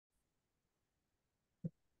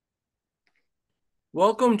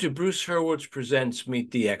Welcome to Bruce Hurwitz Presents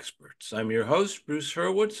Meet the Experts. I'm your host, Bruce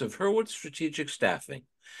Hurwitz of Hurwitz Strategic Staffing.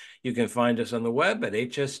 You can find us on the web at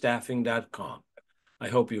hsstaffing.com. I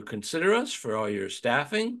hope you consider us for all your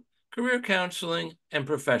staffing, career counseling, and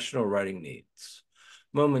professional writing needs.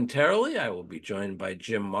 Momentarily, I will be joined by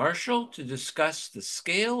Jim Marshall to discuss the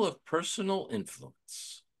scale of personal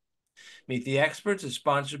influence. Meet the Experts is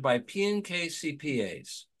sponsored by P&K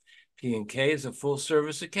CPAs. P&K is a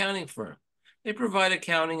full-service accounting firm. They provide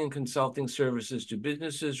accounting and consulting services to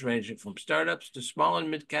businesses ranging from startups to small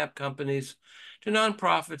and mid-cap companies to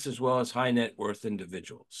nonprofits, as well as high net worth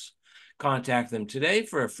individuals. Contact them today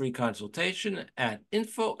for a free consultation at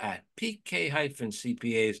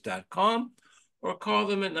info@pk-cpas.com or call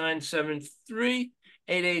them at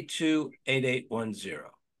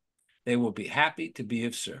 973-882-8810. They will be happy to be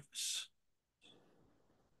of service.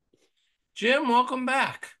 Jim, welcome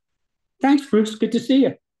back. Thanks, Bruce. Good to see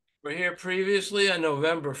you. We're here previously on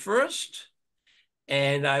November 1st,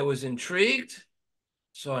 and I was intrigued,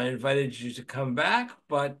 so I invited you to come back,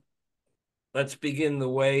 but let's begin the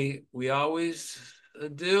way we always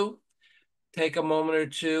do. Take a moment or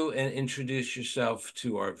two and introduce yourself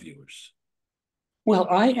to our viewers. Well,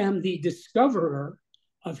 I am the discoverer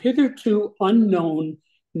of hitherto unknown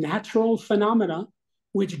natural phenomena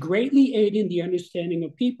which greatly aid in the understanding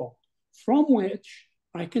of people, from which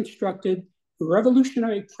I constructed a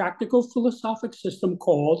revolutionary practical philosophic system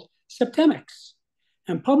called Septemics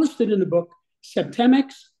and published it in the book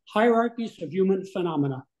Septemics, Hierarchies of Human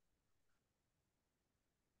Phenomena.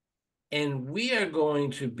 And we are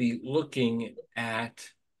going to be looking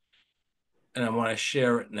at, and I want to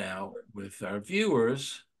share it now with our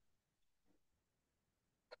viewers,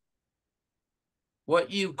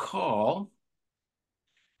 what you call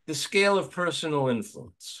the scale of personal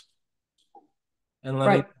influence. And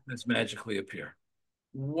let me let this magically appear.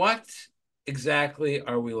 What exactly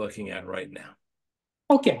are we looking at right now?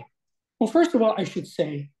 Okay. Well, first of all, I should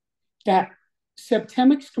say that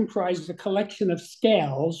Septemics comprises a collection of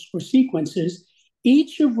scales or sequences,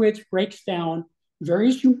 each of which breaks down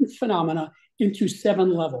various human phenomena into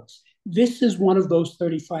 7 levels. This is one of those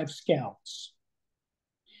 35 scales.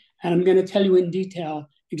 And I'm going to tell you in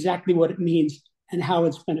detail exactly what it means and how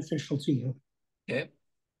it's beneficial to you. Okay.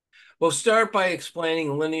 We'll start by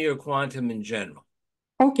explaining linear quantum in general.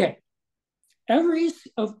 Okay.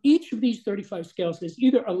 Each of these 35 scales is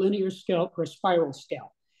either a linear scale or a spiral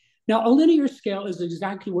scale. Now, a linear scale is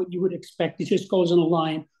exactly what you would expect. It just goes in a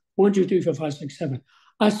line, 1, 2, 3, 4, 5, 6, 7.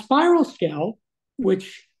 A spiral scale,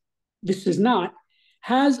 which this is not,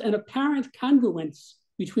 has an apparent congruence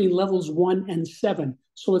between levels 1 and 7.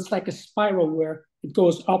 So it's like a spiral where it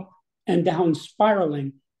goes up and down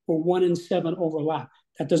spiraling, where 1 and 7 overlap.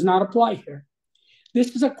 That does not apply here.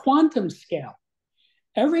 This is a quantum scale.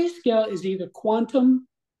 Every scale is either quantum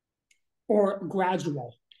or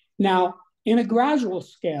gradual. Now, in a gradual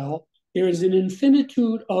scale, there is an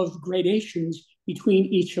infinitude of gradations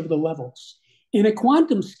between each of the levels. In a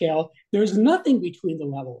quantum scale, there's nothing between the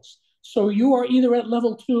levels. So you are either at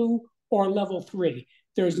level 2 or level 3.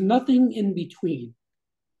 There's nothing in between.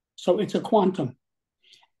 So it's a quantum.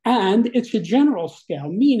 And it's a general scale,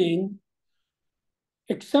 meaning,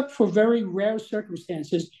 except for very rare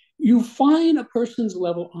circumstances, you find a person's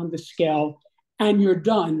level on the scale and you're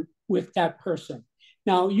done with that person.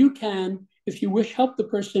 Now, you can, if you wish, help the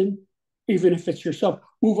person, even if it's yourself,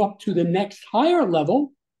 move up to the next higher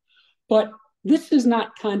level, but this is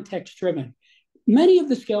not context-driven. Many of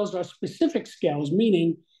the scales are specific scales,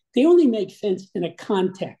 meaning they only make sense in a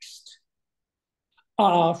context.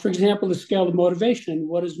 For example, the scale of motivation.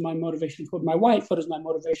 What is my motivation toward my wife? What is my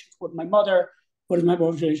motivation toward my mother? What is my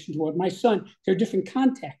motivation toward my son? There are different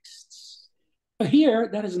contexts. But here,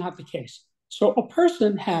 that is not the case. So a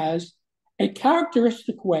person has a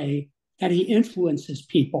characteristic way that he influences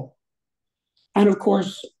people. And of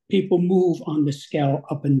course, people move on the scale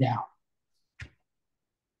up and down.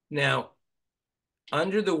 Now,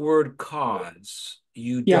 under the word cause,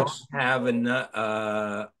 you Yes. don't have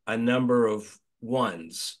a number of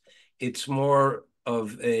ones. It's more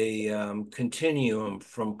of a continuum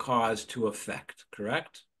from cause to effect,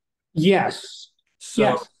 correct? Yes. So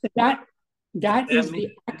yes. That is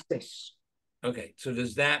the axis. Okay, so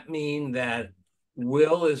does that mean that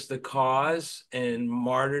will is the cause and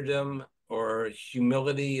martyrdom or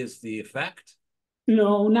humility is the effect?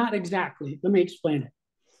 No, not exactly. Let me explain it.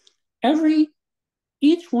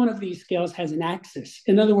 Each one of these scales has an axis.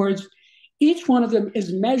 In other words, each one of them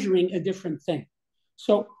is measuring a different thing.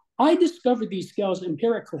 So I discovered these scales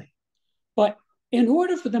empirically, but in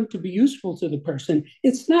order for them to be useful to the person,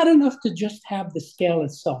 it's not enough to just have the scale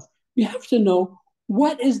itself. You have to know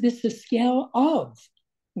what is this a scale of?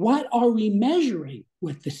 What are we measuring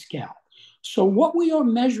with the scale? So what we are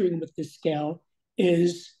measuring with the scale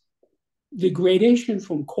is the gradation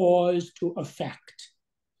from cause to effect.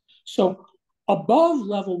 So above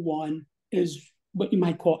level 1 is what you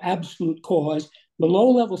might call absolute cause.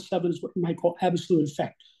 Below level 7 is what you might call absolute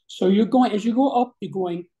effect. So you're going, as you go up, you're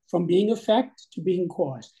going from being effect to being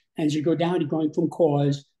cause. And as you go down, you're going from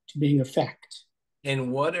cause to being effect.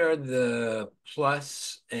 And what are the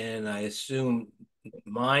plus and I assume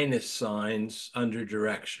minus signs under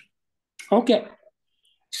direction? Okay.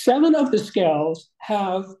 7 of the scales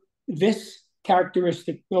have this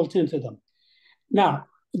characteristic built into them. Now,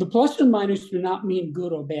 the plus and minus do not mean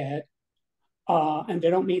good or bad, and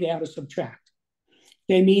they don't mean add or subtract.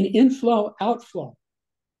 They mean inflow, outflow.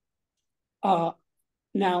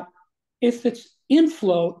 Now, if it's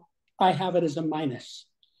inflow, I have it as a minus.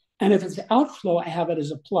 And if it's outflow, I have it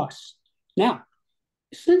as a plus. Now,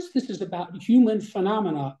 since this is about human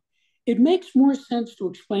phenomena, it makes more sense to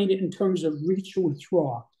explain it in terms of reach or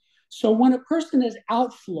withdraw. So when a person is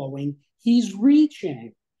outflowing, he's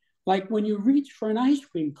reaching. Like when you reach for an ice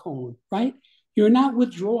cream cone, right? You're not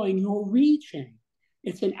withdrawing, you're reaching.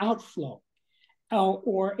 It's an outflow.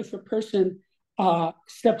 Or if a person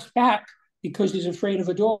steps back because he's afraid of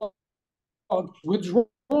a dog,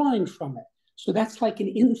 withdrawing from it. So that's like an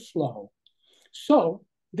inflow. So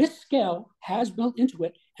this scale has built into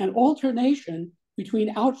it an alternation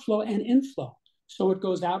between outflow and inflow. So it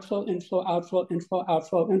goes outflow, inflow, outflow, inflow,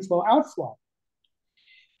 outflow, inflow, outflow.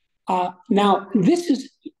 Now, this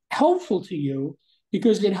is helpful to you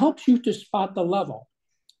because it helps you to spot the level.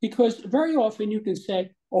 Because very often you can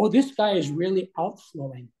say, oh, this guy is really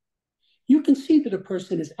outflowing. You can see that a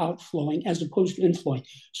person is outflowing as opposed to inflowing.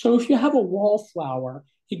 So if you have a wallflower,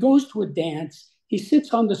 he goes to a dance, he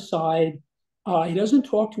sits on the side, he doesn't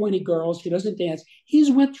talk to any girls, he doesn't dance, he's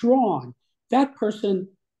withdrawn. That person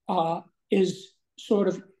is sort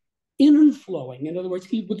of inflowing. In other words,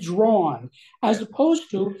 he's withdrawn, as opposed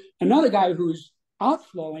to another guy who's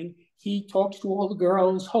outflowing. He talks to all the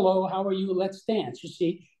girls, hello, how are you, let's dance. You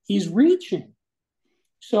see, he's reaching.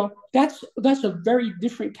 So that's a very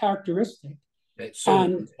different characteristic. Okay,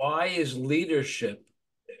 so why is leadership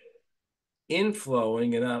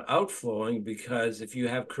inflowing and not outflowing? Because if you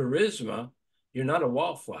have charisma, you're not a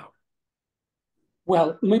wallflower.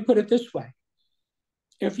 Well, let me put it this way.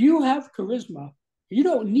 If you have charisma, you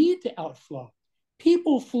don't need to outflow.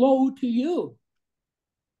 People flow to you.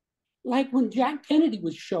 Like when Jack Kennedy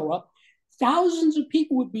would show up, thousands of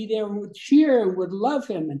people would be there and would cheer and would love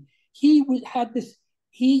him. And he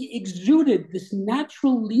exuded this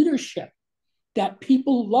natural leadership that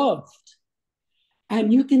people loved.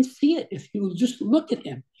 And you can see it if you just look at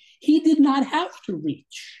him. He did not have to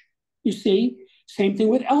reach. You see, same thing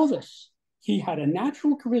with Elvis. He had a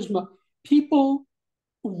natural charisma. People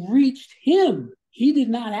reached him. He did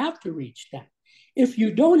not have to reach them. If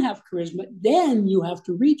you don't have charisma, then you have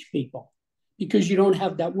to reach people because you don't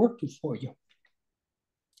have that working for you.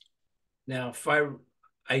 Now, if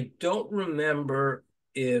I don't remember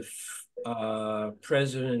if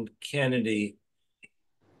President Kennedy,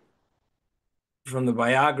 from the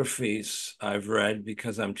biographies I've read,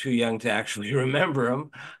 because I'm too young to actually remember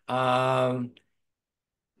him,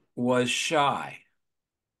 was shy,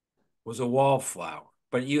 was a wallflower.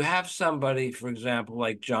 But you have somebody, for example,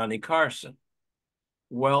 like Johnny Carson,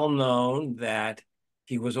 well known that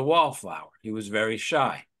he was a wallflower. He was very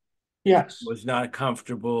shy. Yes. Was not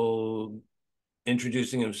comfortable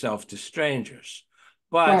introducing himself to strangers,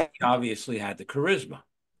 but Right. he obviously had the charisma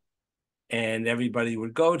and everybody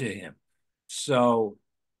would go to him. So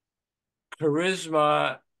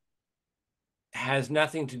charisma has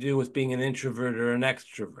nothing to do with being an introvert or an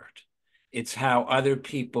extrovert. It's how other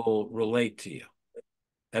people relate to you.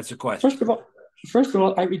 That's a question. First of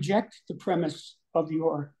all, I reject the premise of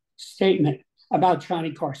your statement about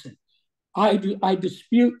Johnny Carson. I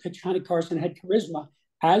dispute that Johnny Carson had charisma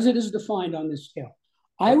as it is defined on this scale.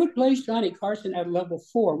 I would place Johnny Carson at level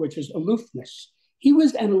 4, which is aloofness. He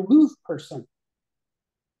was an aloof person.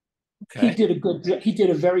 Okay. He did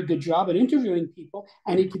a very good job at interviewing people,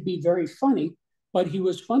 and he could be very funny, but he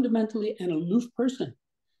was fundamentally an aloof person.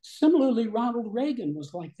 Similarly, Ronald Reagan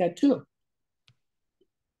was like that too.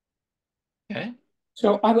 Okay.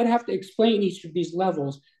 So I would have to explain each of these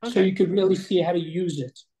levels so you could really see how to use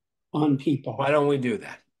it on people. Why don't we do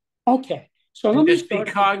that? Okay. So let me just be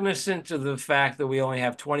cognizant of the fact that we only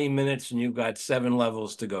have 20 minutes and you've got 7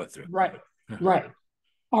 levels to go through. Right. Right.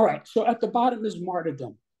 All right. So at the bottom is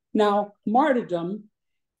martyrdom. Now, martyrdom,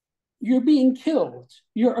 you're being killed.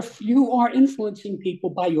 You are influencing people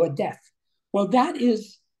by your death. Well, that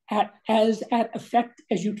is as at effect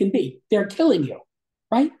as you can be. They're killing you,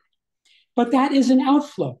 right? But that is an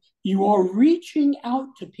outflow. You are reaching out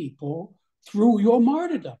to people through your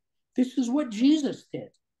martyrdom. This is what Jesus did.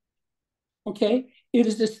 Okay? It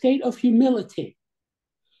is a state of humility.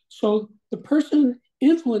 So the person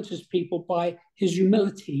influences people by his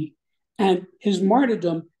humility, and his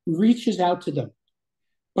martyrdom reaches out to them.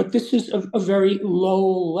 But this is a very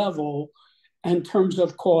low level in terms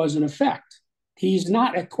of cause and effect. He's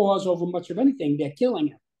not a cause over much of anything. They're killing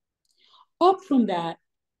him. Up from that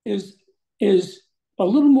is a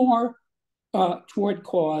little more toward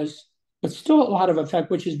cause, but still a lot of effect,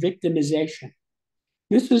 which is victimization.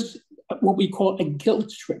 This is what we call a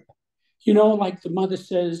guilt trip. You know, like the mother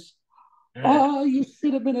says, "Oh, you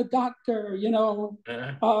should have been a doctor." You know,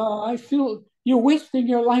 I feel you're wasting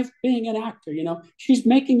your life being an actor. You know, she's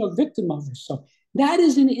making a victim of herself. That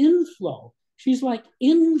is an inflow. She's like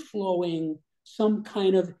inflowing some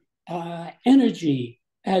kind of energy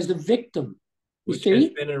as a victim. Which has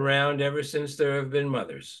been around ever since there have been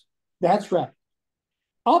mothers. That's right.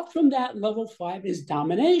 Up from that, level 5 is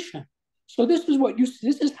domination. So this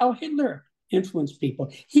is how Hitler influenced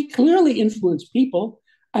people. He clearly influenced people.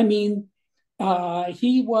 I mean,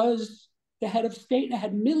 he was the head of state and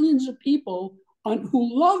had millions of people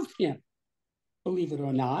who loved him, believe it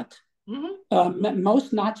or not. Mm-hmm.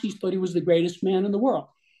 Most Nazis thought he was the greatest man in the world.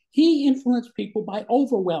 He influenced people by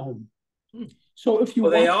overwhelm. So if you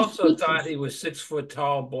they also thought he was 6 foot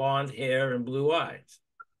tall, blonde hair, and blue eyes.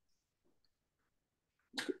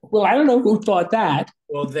 Well, I don't know who thought that.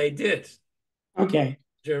 Well, they did. Okay.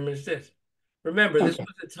 Germans did. Remember, this was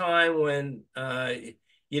a time when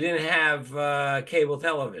you didn't have cable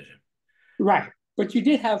television. Right. But you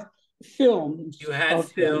did have films. You had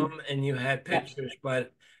film and you had pictures,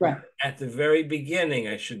 but at the very beginning,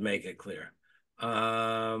 I should make it clear,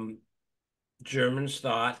 Germans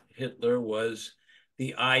thought Hitler was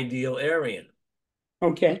the ideal Aryan.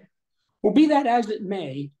 Okay. Well, be that as it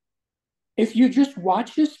may, if you just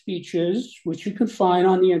watch his speeches, which you can find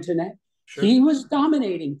on the internet, he was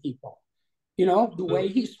dominating people. You know, the way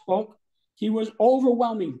he spoke, he was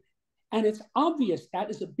overwhelming. And it's obvious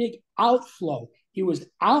that is a big outflow. He was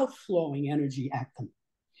outflowing energy at them.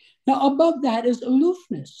 Now, above that is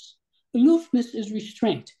aloofness. Aloofness is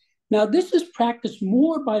restraint. Now, this is practiced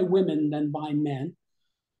more by women than by men,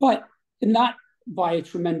 but not by a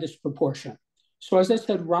tremendous proportion. So as I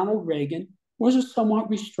said, Ronald Reagan was a somewhat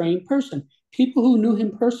restrained person. People who knew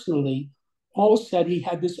him personally all said he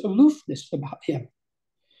had this aloofness about him.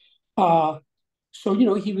 So, you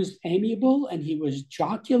know, he was amiable and he was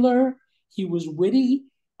jocular. He was witty.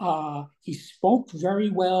 He spoke very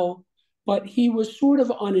well, but he was sort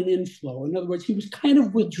of on an inflow. In other words, he was kind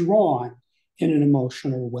of withdrawn in an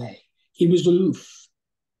emotional way. He was aloof.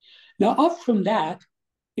 Now, up from that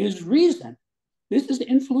is reason. This is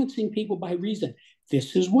influencing people by reason.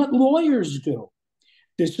 This is what lawyers do.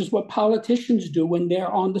 This is what politicians do when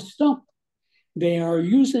they're on the stump. They are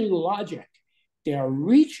using logic. They are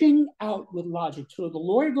reaching out with logic. So the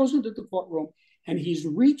lawyer goes into the courtroom and he's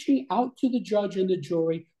reaching out to the judge and the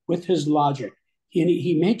jury with his logic.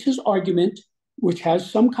 He makes his argument, which has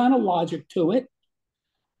some kind of logic to it,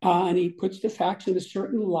 and he puts the facts in a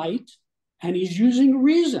certain light, and he's using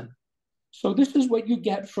reason. So this is what you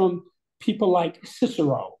get from people like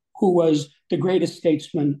Cicero, who was the greatest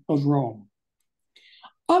statesman of Rome.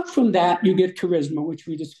 Up from that, you get charisma, which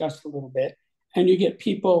we discussed a little bit, and you get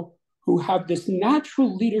people who have this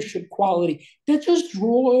natural leadership quality that just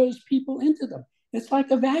draws people into them. It's like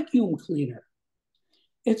a vacuum cleaner.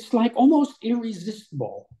 It's like almost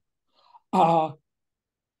irresistible.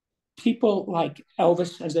 People like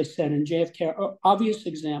Elvis, as I said, and JFK are obvious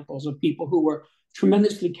examples of people who were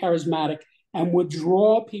tremendously charismatic and would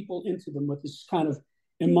draw people into them with this kind of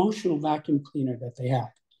emotional vacuum cleaner that they had.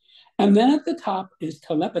 And then at the top is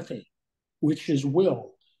telepathy, which is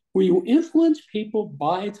will, where you influence people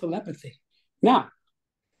by telepathy. Now,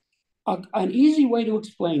 an easy way to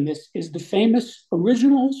explain this is the famous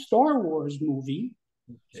original Star Wars movie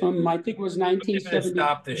from, I think it was 1970.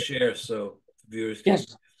 Stop the share so viewers can.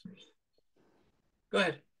 Yes. Go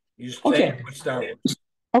ahead. You just say Star Wars.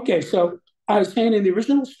 Okay, so I was saying in the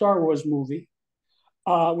original Star Wars movie,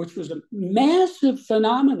 which was a massive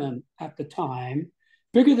phenomenon at the time,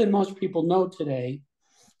 bigger than most people know today.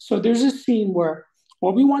 So there's a scene where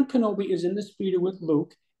Obi-Wan Kenobi is in the speeder with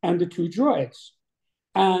Luke and the 2 droids.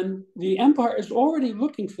 And the Empire is already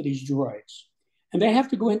looking for these droids. And they have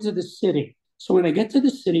to go into the city. So when they get to the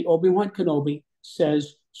city, Obi-Wan Kenobi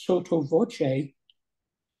says, sotto voce,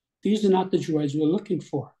 these are not the droids we're looking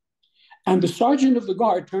for. And the sergeant of the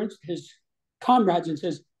guard turns to his comrades and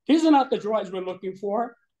says, these are not the droids we're looking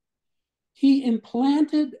for. he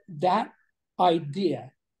implanted that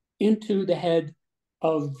idea into the head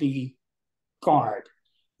of the guard.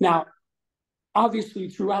 Now, obviously,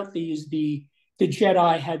 throughout these, the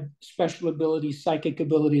Jedi had special abilities, psychic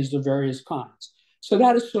abilities of various kinds. So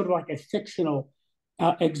that is sort of like a fictional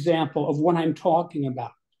example of what I'm talking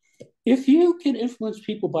about. If you can influence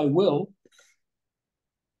people by will,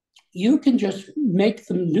 you can just make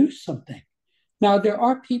them do something. Now, there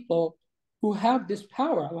are people who have this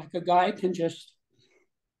power, like a guy can just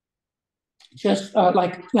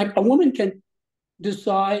like a woman can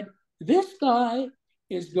decide this guy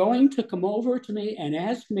is going to come over to me and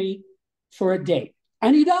ask me for a date.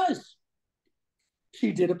 And he does.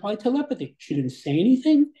 She did it by telepathy. She didn't say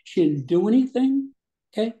anything. She didn't do anything.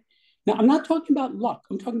 Okay. Now, I'm not talking about luck.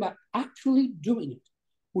 I'm talking about actually doing it,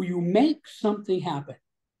 where you make something happen.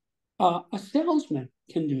 A salesman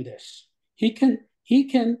can do this. He can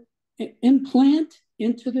implant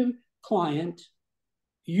into the client,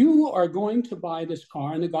 you are going to buy this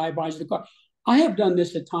car, and the guy buys the car. I have done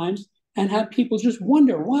this at times and have people just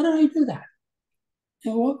wonder, why did I do that?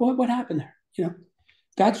 You know, what happened there? You know,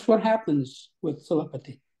 that's what happens with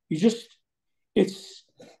telepathy. You just it's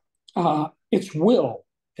will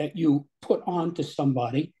that you put onto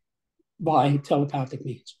somebody by telepathic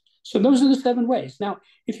means. So those are the 7 ways. Now,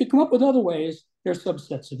 if you come up with other ways, there are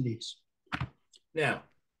subsets of these. Now,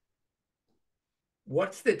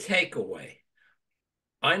 what's the takeaway?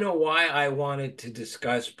 I know why I wanted to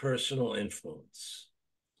discuss personal influence.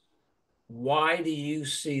 Why do you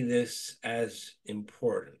see this as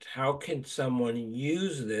important? How can someone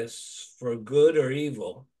use this for good or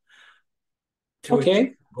evil to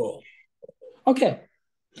achieve a goal? Okay.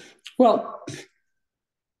 Well,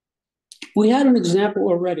 we had an example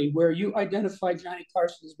already where you identified Johnny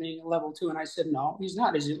Carson as being a level 2, and I said, no, he's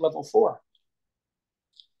not. He's at level 4.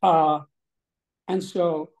 And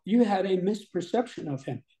so you had a misperception of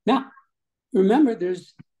him. Now, remember,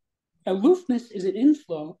 there's aloofness is an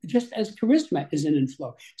inflow, just as charisma is an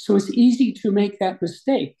inflow. So it's easy to make that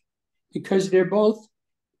mistake because they're both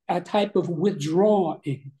a type of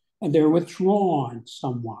withdrawing, and they're withdrawn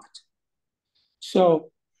somewhat.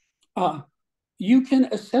 So you can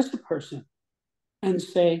assess a person and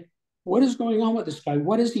say, what is going on with this guy?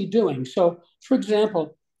 What is he doing? So, for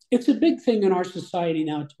example, it's a big thing in our society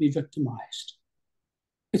now to be victimized.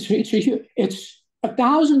 It's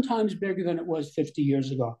 1,000 times bigger than it was 50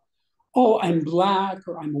 years ago. Oh, I'm Black,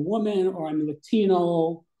 or I'm a woman, or I'm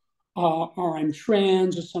Latino, or I'm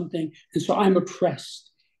trans or something, and so I'm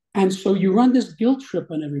oppressed. And so you run this guilt trip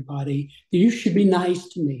on everybody that you should be nice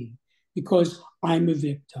to me because I'm a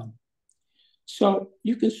victim. So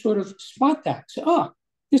you can sort of spot that. Say, oh,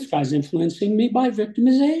 this guy's influencing me by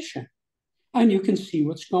victimization. And you can see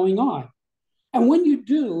what's going on. And when you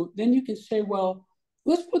do, then you can say, well,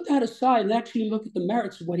 let's put that aside and actually look at the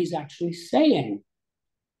merits of what he's actually saying.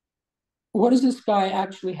 What does this guy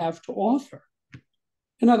actually have to offer?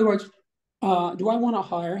 In other words, do I want to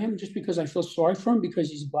hire him just because I feel sorry for him because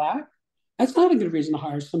he's Black? That's not a good reason to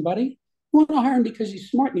hire somebody. You want to hire him because he's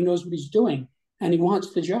smart and he knows what he's doing and he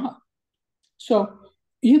wants the job. So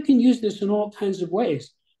you can use this in all kinds of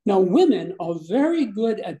ways. Now, women are very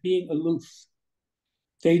good at being aloof.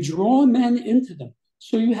 They draw men into them.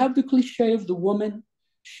 So you have the cliche of the woman,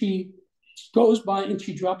 she goes by and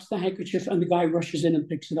she drops the handkerchief and the guy rushes in and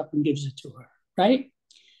picks it up and gives it to her, right?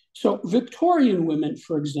 So Victorian women,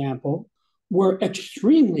 for example, were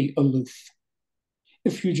extremely aloof.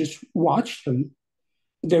 If you just watched them,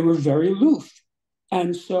 they were very aloof.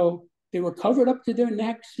 And so they were covered up to their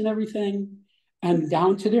necks and everything and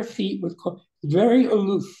down to their feet with very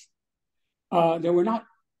aloof. They were not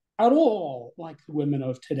at all like the women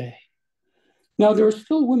of today. Now, there are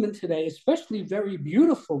still women today, especially very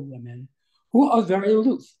beautiful women, who are very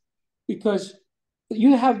aloof because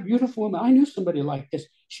you have beautiful women. I knew somebody like this.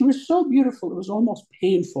 She was so beautiful, it was almost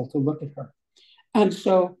painful to look at her. And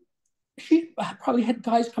so she probably had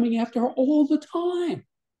guys coming after her all the time.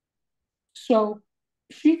 So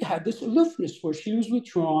she had this aloofness where she was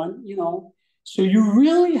withdrawn, you know. So you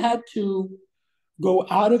really had to go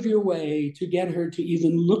out of your way to get her to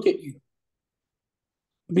even look at you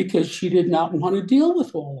because she did not want to deal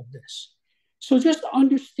with all of this. So just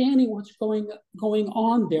understanding what's going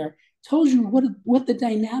on there tells you what the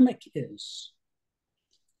dynamic is.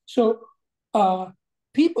 So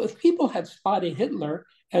if people had spotted Hitler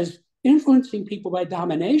as influencing people by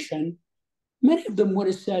domination, many of them would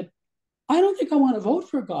have said, I don't think I want to vote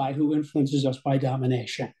for a guy who influences us by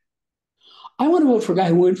domination. I want to vote for a guy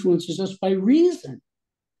who influences us by reason,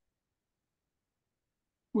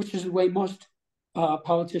 which is the way most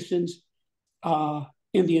politicians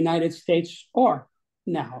in the United States are.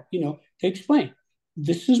 now, to explain,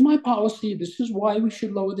 this is my policy, this is why we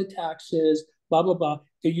should lower the taxes, blah, blah, blah.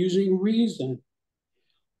 They're using reason.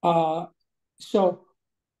 So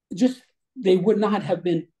just they would not have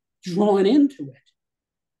been drawn into it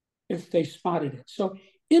if they spotted it. So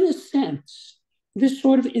in a sense, this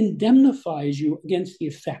sort of indemnifies you against the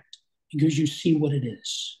effect because you see what it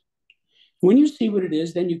is. When you see what it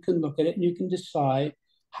is, then you can look at it and you can decide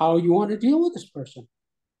how you want to deal with this person.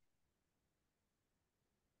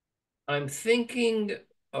 I'm thinking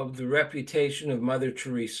of the reputation of Mother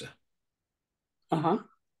Teresa. Uh-huh.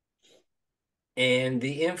 And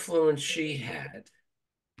the influence she had.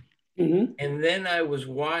 Mm-hmm. And then I was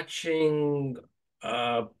watching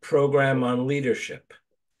a program on leadership.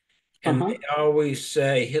 And Uh-huh. they always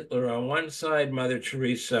say Hitler on one side, Mother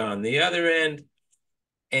Teresa on the other end.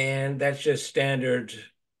 And that's just standard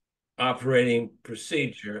operating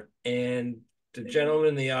procedure. And the gentleman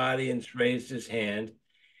in the audience raised his hand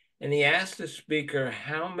and he asked the speaker,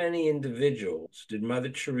 how many individuals did Mother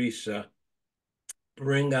Teresa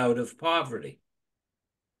bring out of poverty?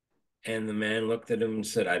 And the man looked at him and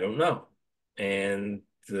said, I don't know. And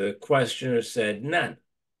the questioner said, none.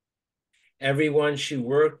 Everyone she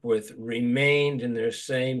worked with remained in their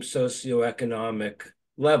same socioeconomic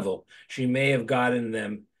level. She may have gotten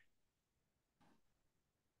them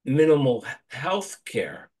minimal health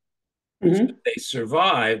care. So Mm-hmm. they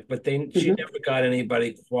survived, but she Mm-hmm. never got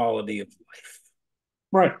anybody quality of life.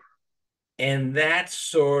 Right. And that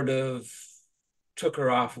sort of took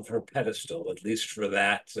her off of her pedestal, at least for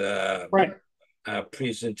that Right.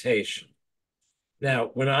 presentation. Now,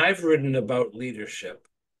 when I've written about leadership,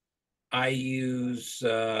 I use,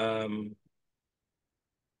 I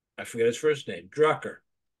forget his first name, Drucker.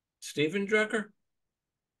 Stephen Drucker?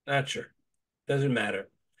 Not sure. Doesn't matter.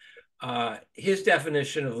 His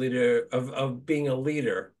definition of leader, of being a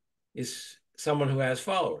leader, is someone who has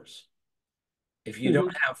followers. If you Mm-hmm.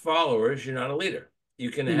 don't have followers, you're not a leader. You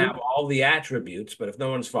can have Mm-hmm. all the attributes, but if no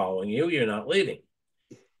one's following you, you're not leading.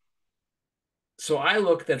 So I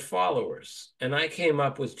looked at followers and I came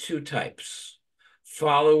up with two types.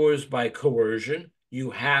 Followers by coercion.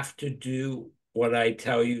 You have to do what I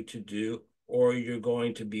tell you to do, or you're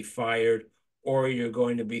going to be fired, or you're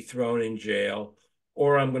going to be thrown in jail,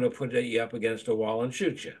 or I'm going to put you up against a wall and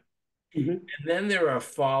shoot you. Mm-hmm. And then there are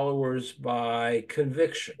followers by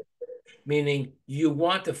conviction, meaning you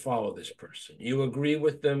want to follow this person. You agree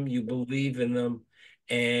with them, you believe in them,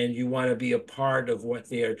 and you want to be a part of what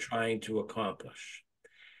they are trying to accomplish.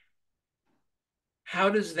 How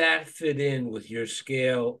does that fit in with your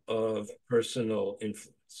scale of personal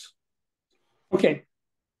influence? Okay.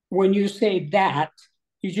 When you say that,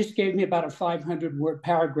 you just gave me about a 500-word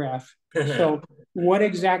paragraph. So what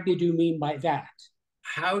exactly do you mean by that?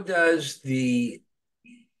 How does the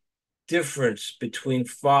difference between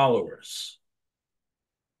followers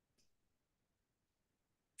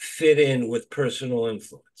fit in with personal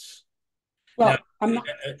influence? Now, Well, I'm not.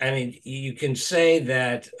 I mean, you can say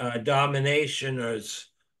that domination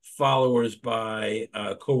is followers by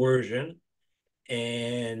coercion,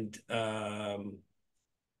 and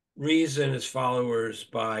reason is followers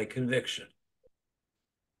by conviction.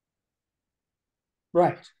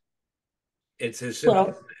 Right. It's as simple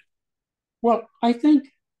as Well, well, I think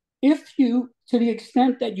if you, to the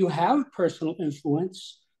extent that you have personal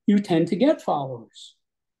influence, you tend to get followers.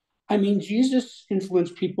 I mean, Jesus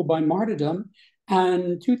influenced people by martyrdom,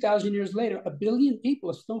 and 2,000 years later, 1 billion people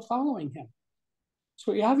are still following him.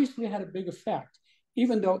 So he obviously had a big effect,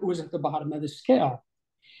 even though it was at the bottom of the scale.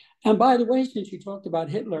 And by the way, since you talked about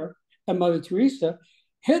Hitler and Mother Teresa,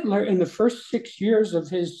 Hitler, in the first 6 years of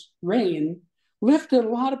his reign, lifted a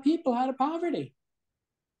lot of people out of poverty,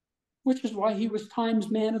 which is why he was Times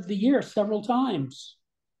Man of the Year several times.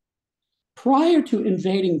 Prior to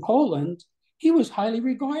invading Poland, he was highly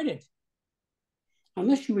regarded,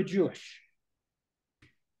 unless you were Jewish.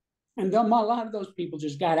 And a lot of those people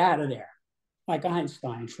just got out of there, like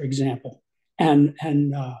Einstein, for example, and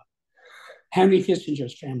Henry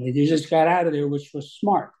Kissinger's family. They just got out of there, which was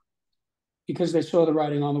smart because they saw the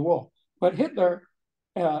writing on the wall. But Hitler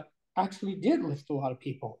actually did lift a lot of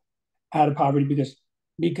people out of poverty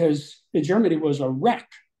because Germany was a wreck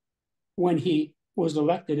when he was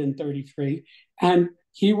elected in 1933, and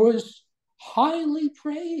he was highly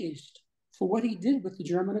praised for what he did with the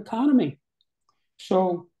German economy.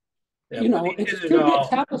 So, yeah, but he it's did it two big all.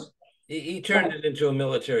 tablets. He turned it into a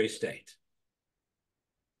military state.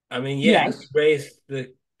 I mean, yeah, he Yes. raised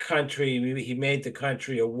the country, he made the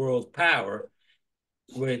country a world power,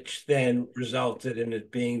 which then resulted in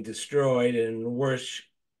it being destroyed in worse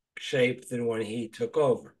shape than when he took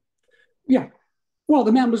over. Yeah. Well,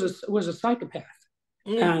 the man was a psychopath.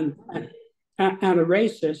 and and a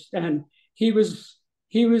racist, and he was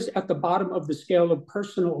at the bottom of the scale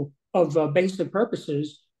of basic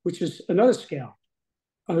purposes, which is another scale.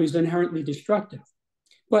 He's inherently destructive.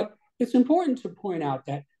 But it's important to point out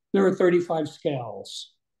that there are 35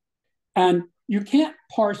 scales, and you can't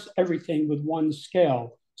parse everything with one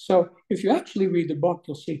scale. So if you actually read the book,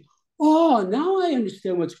 you'll see, oh, now I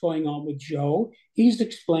understand what's going on with Joe. He's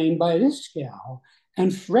explained by this scale,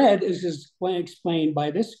 and Fred is explained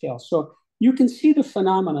by this scale. So you can see the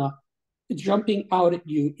phenomena jumping out at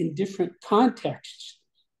you in different contexts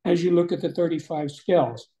as you look at the 35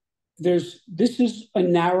 scales. This is a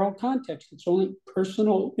narrow context. It's only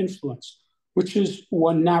personal influence, which is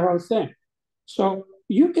one narrow thing. So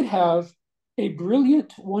you could have a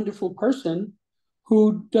brilliant, wonderful person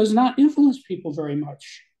who does not influence people very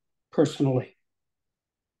much personally.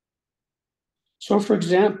 So, for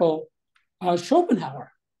example,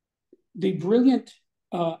 Schopenhauer, the brilliant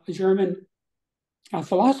German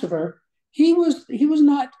philosopher, he was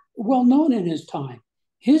not well known in his time.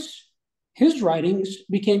 His writings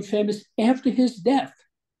became famous after his death.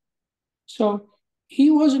 So he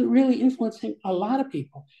wasn't really influencing a lot of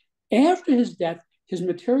people. After his death, his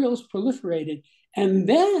materials proliferated, and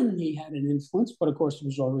then he had an influence, but of course he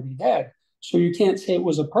was already dead. So you can't say it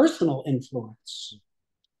was a personal influence.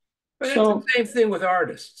 But it's the same thing with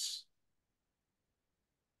artists.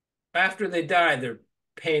 After they die, their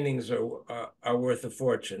paintings are worth a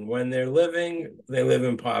fortune. When they're living, they live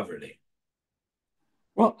in poverty.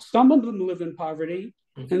 Well, some of them live in poverty,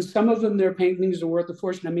 and some of them, their paintings are worth a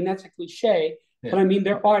fortune. I mean, that's a cliche, but I mean,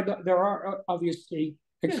 there are obviously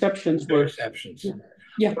exceptions. There are exceptions.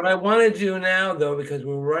 Yeah. What I want to do now, though, because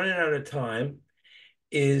we're running out of time,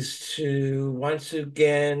 is to once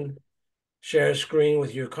again share a screen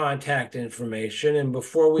with your contact information. And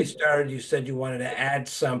before we started, you said you wanted to add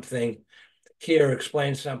something here,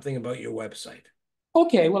 explain something about your website.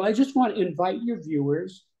 Okay, well, I just want to invite your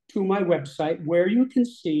viewers to my website where you can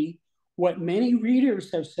see what many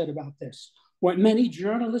readers have said about this, what many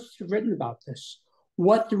journalists have written about this,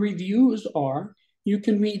 what the reviews are. You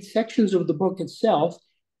can read sections of the book itself,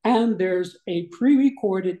 and there's a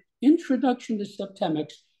pre-recorded introduction to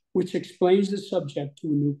Septemics, which explains the subject to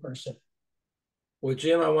a new person. Well,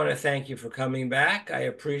 Jim, I want to thank you for coming back. I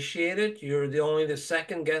appreciate it. You're only the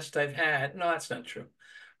second guest I've had. No, that's not true.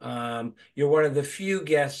 You're one of the few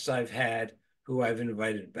guests I've had who I've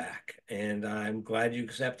invited back, and I'm glad you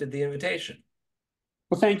accepted the invitation.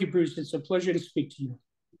 Well, thank you, Bruce. It's a pleasure to speak to you.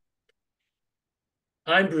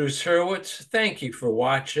 I'm Bruce Hurwitz. Thank you for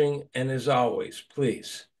watching, and as always,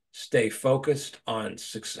 please stay focused on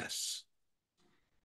success.